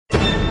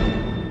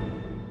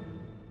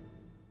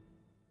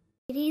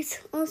Diddy's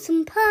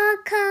Awesome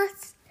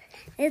Podcast.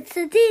 It's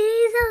a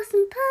Diddy's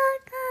Awesome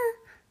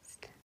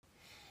Podcast.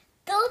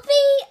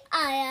 Dhobi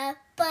Aaya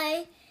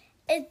by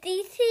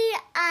Aditi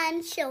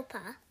and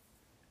Shilpa.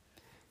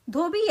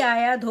 धोबी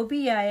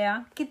आया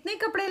कितने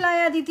कपड़े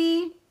लाया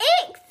दीदी?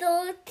 1 2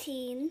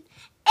 3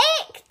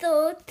 1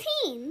 2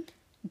 3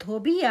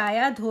 धोबी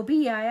आया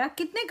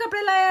कितने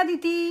कपड़े लाया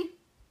दीदी?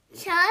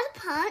 4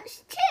 5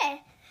 6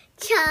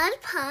 4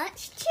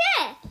 5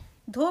 6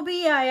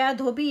 धोबी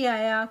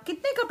आया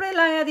कितने कपड़े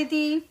लाया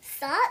दीदी?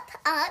 7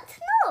 8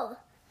 9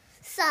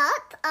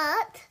 7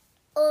 8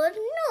 और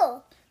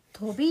 9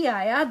 धोबी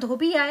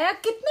आया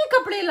कितने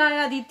कपड़े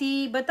लाया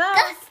दीदी? बता।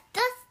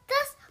 10